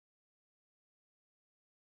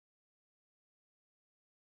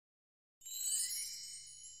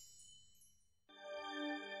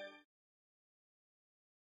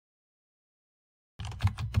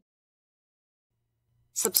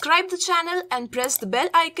Subscribe the channel and press the bell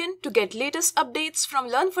icon to get latest updates from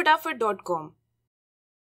LearnFatafat.com.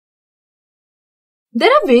 There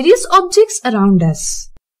are various objects around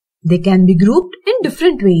us. They can be grouped in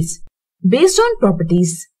different ways based on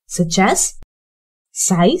properties such as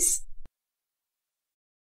size,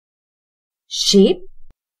 shape,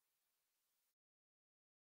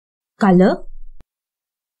 color,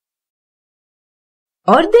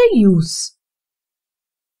 or their use.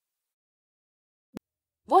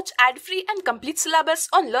 Watch ad-free and complete syllabus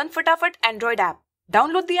on LearnFatafat Android app.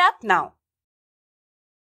 Download the app now.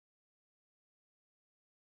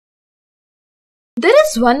 There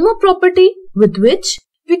is one more property with which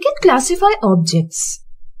we can classify objects.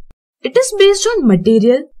 It is based on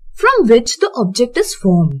material from which the object is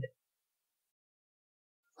formed.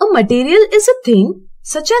 A material is a thing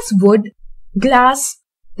such as wood, glass,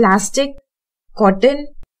 plastic, cotton,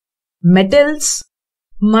 metals,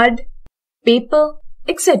 mud, paper,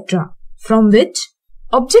 etc. from which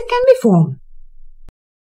object can be formed.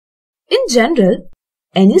 In general,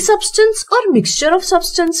 any substance or mixture of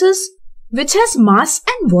substances which has mass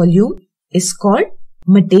and volume is called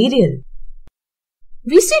material.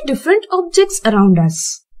 We see different objects around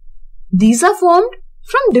us. These are formed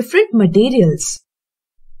from different materials.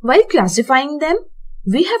 While classifying them,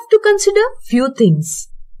 we have to consider few things.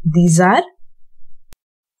 These are: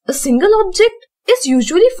 a single object is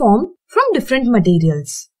usually formed from different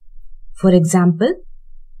materials. For example,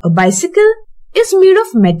 a bicycle is made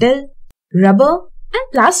of metal, rubber,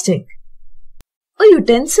 and plastic. A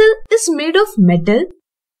utensil is made of metal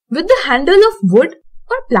with the handle of wood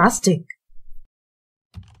or plastic.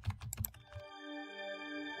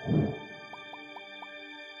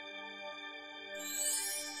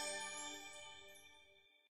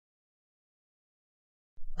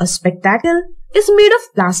 A spectacle is made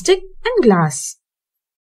of plastic and glass.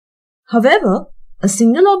 However, a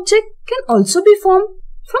single object can also be formed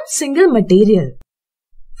from single material.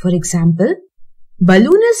 For example,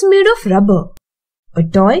 balloon is made of rubber. A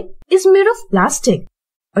toy is made of plastic.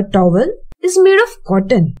 A towel is made of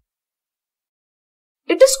cotton.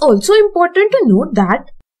 It is also important to note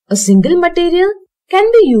that a single material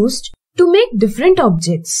can be used to make different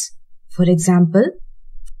objects. For example,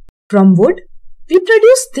 from wood, we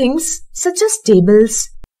produce things such as tables,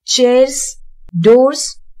 chairs,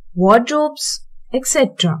 doors, wardrobes,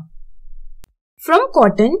 etc. From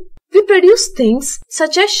cotton, we produce things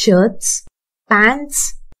such as shirts,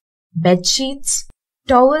 pants, bed sheets,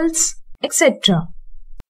 towels, etc.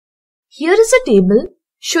 Here is a table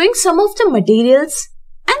showing some of the materials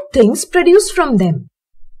and things produced from them.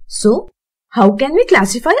 So, how can we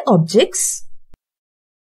classify objects?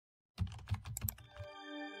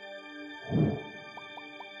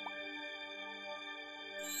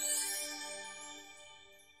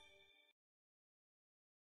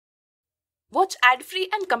 Watch ad-free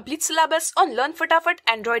and complete syllabus on LearnFatafat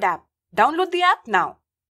Android app. Download the app now.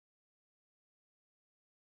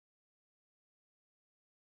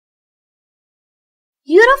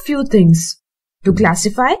 Here are few things. To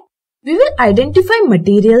classify, we will identify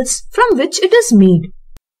materials from which it is made.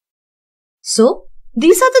 So,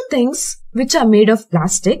 these are the things which are made of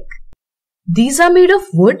plastic, these are made of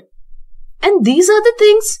wood, and these are the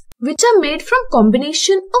things which are made from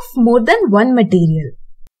combination of more than one material.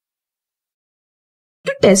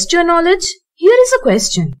 To test your knowledge, here is a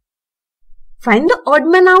question. Find the odd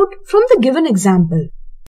man out from the given example.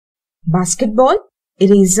 Basketball,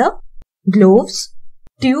 eraser, gloves,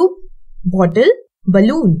 tube, bottle,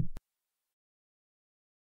 balloon.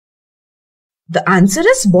 The answer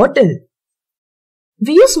is bottle.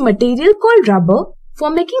 We use material called rubber for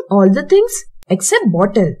making all the things except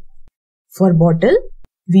bottle. For bottle,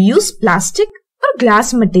 we use plastic or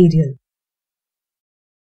glass material.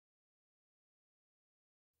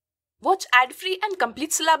 Watch ad-free and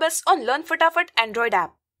complete syllabus on LearnFatafat Android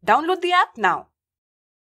app. Download the app now.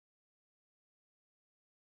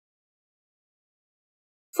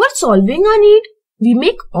 For solving our need, we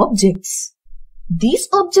make objects. These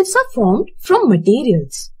objects are formed from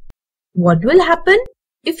materials. What will happen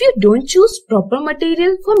if you don't choose proper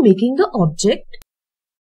material for making the object?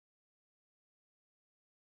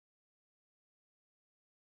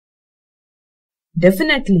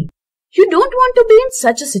 Definitely, you don't want to be in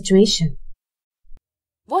such a situation.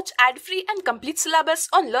 Watch ad-free and complete syllabus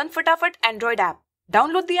on LearnFatafat Android app.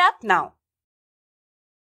 Download the app now.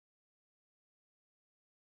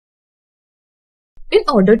 In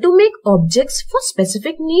order to make objects for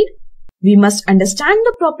specific need, we must understand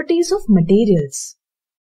the properties of materials.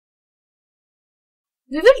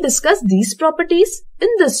 We will discuss these properties in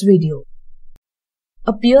this video.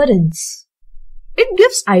 Appearance. It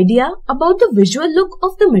gives idea about the visual look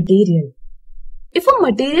of the material. If a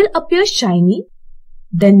material appears shiny,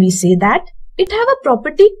 then we say that it have a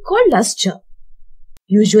property called luster.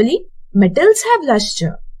 Usually, metals have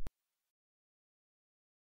luster.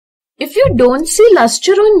 If you don't see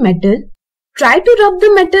luster on metal, try to rub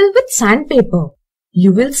the metal with sandpaper.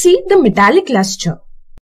 You will see the metallic luster.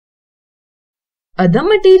 Other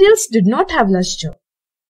materials did not have luster.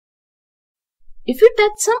 If you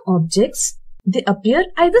touch some objects, they appear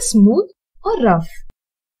either smooth or rough.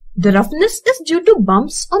 The roughness is due to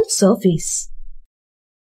bumps on surface.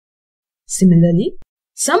 Similarly,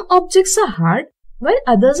 some objects are hard while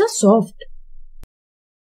others are soft.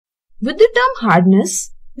 With the term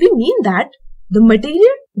hardness, we mean that the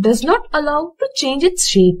material does not allow to change its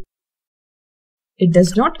shape. It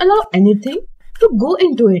does not allow anything to go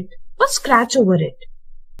into it or scratch over it.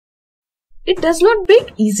 It does not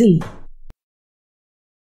break easily.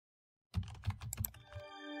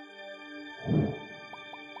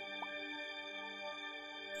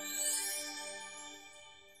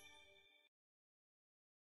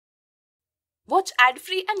 Watch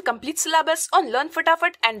ad-free and complete syllabus on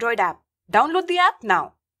LearnFatafat Android app. Download the app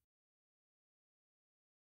now.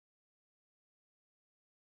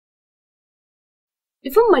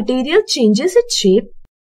 If a material changes its shape,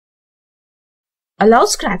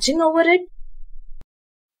 allows scratching over it,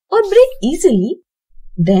 or break easily,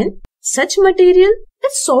 then such material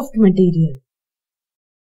is soft material.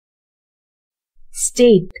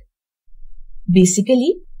 State.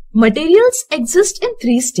 Basically, materials exist in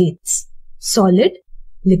three states: solid,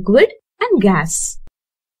 liquid, and gas.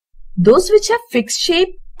 Those which have fixed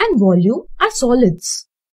shape and volume are solids.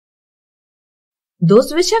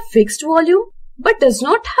 Those which have fixed volume but does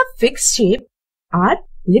not have fixed shape are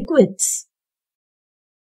liquids.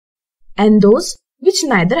 And those which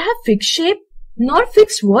neither have fixed shape nor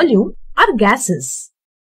fixed volume are gases.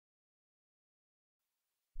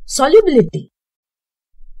 Solubility.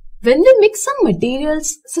 When we mix some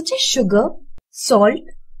materials such as sugar, salt,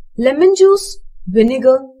 lemon juice,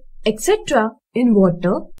 vinegar, etc. in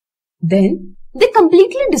water, then they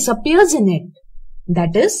completely disappears in it.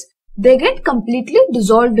 That is, they get completely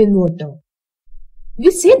dissolved in water. We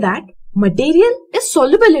say that material is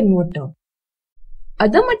soluble in water.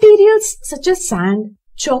 Other materials such as sand,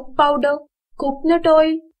 chalk powder, coconut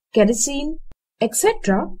oil, kerosene,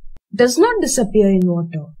 etc. does not disappear in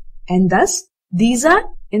water, and thus these are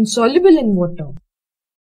insoluble in water.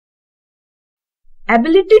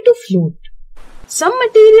 Ability to float. Some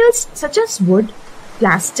materials such as wood,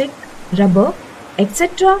 plastic, rubber,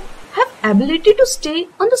 etc. have ability to stay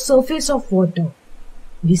on the surface of water.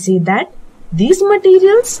 We say that these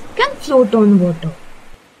materials can float on water.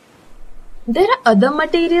 There are other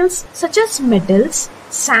materials such as metals,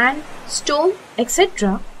 sand, stone,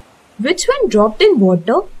 etc. which when dropped in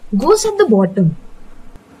water goes at the bottom.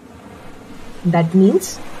 That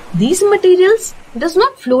means these materials does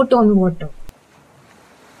not float on water.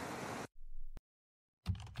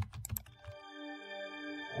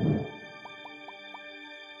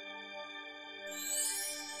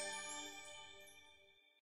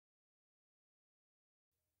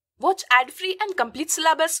 Watch ad-free and complete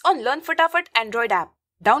syllabus on LearnFatafat Android app.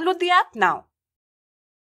 Download the app now.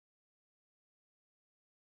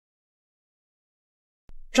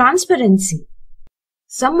 Transparency.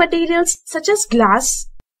 Some materials such as glass,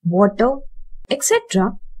 water,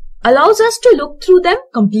 etc. allows us to look through them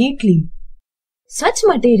completely. Such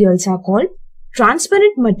materials are called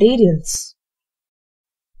transparent materials.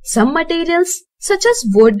 Some materials such as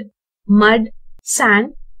wood, mud,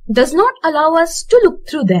 sand does not allow us to look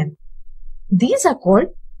through them. These are called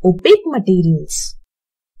opaque materials.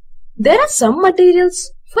 There are some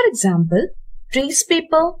materials, for example, trace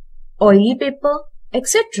paper, oily paper,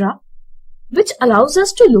 etc., which allows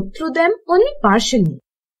us to look through them only partially.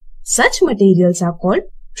 Such materials are called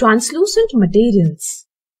translucent materials.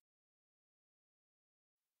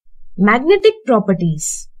 Magnetic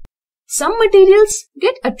properties. Some materials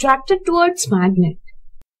get attracted towards magnet.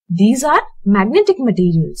 These are magnetic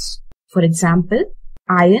materials. For example,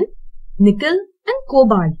 iron, nickel, and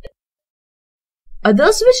cobalt.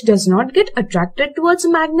 Others which does not get attracted towards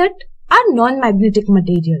magnet are non-magnetic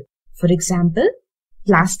material. For example,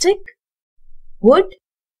 plastic, wood,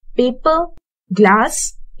 paper,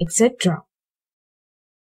 glass, etc.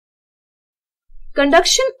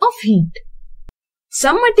 Conduction of heat.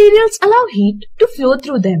 Some materials allow heat to flow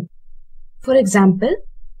through them. For example,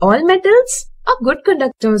 all metals are good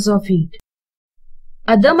conductors of heat.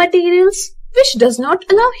 Other materials which does not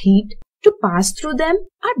allow heat to pass through them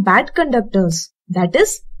are bad conductors, that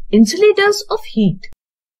is, insulators of heat.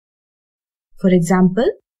 For example,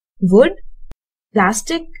 wood,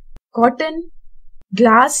 plastic, cotton,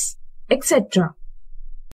 glass, etc.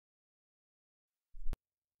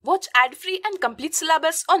 Watch ad-free and complete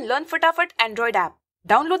syllabus on LearnFatafat Android app.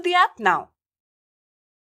 Download the app now.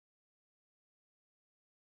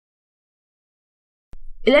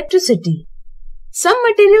 Electricity. Some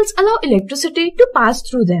materials allow electricity to pass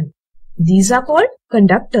through them. These are called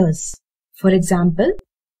conductors. For example,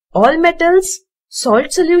 all metals,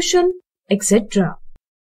 salt solution, etc.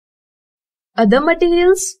 Other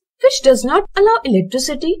materials which does not allow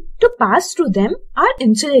electricity to pass through them are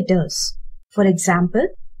insulators. For example,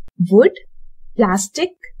 wood, plastic,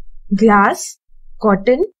 glass,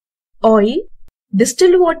 cotton, oil,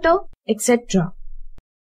 distilled water, etc.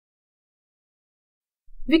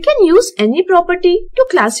 We can use any property to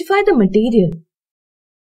classify the material.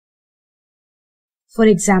 For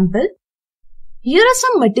example, here are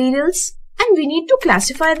some materials and we need to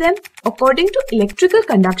classify them according to electrical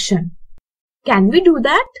conduction. Can we do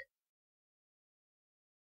that?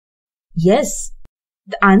 Yes,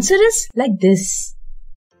 the answer is like this.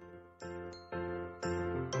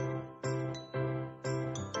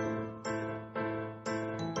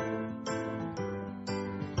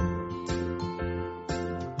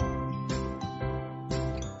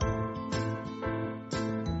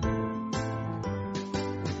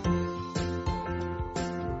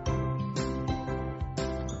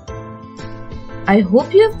 I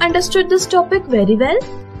hope you have understood this topic very well.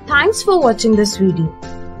 Thanks for watching this video.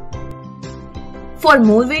 For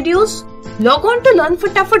more videos, log on to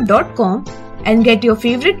LearnFatafat.com and get your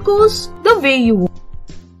favorite course the way you want.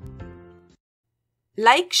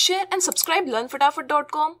 Like, share and subscribe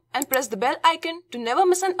LearnFatafat.com and press the bell icon to never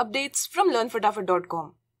miss an updates from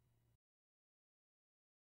LearnFatafat.com.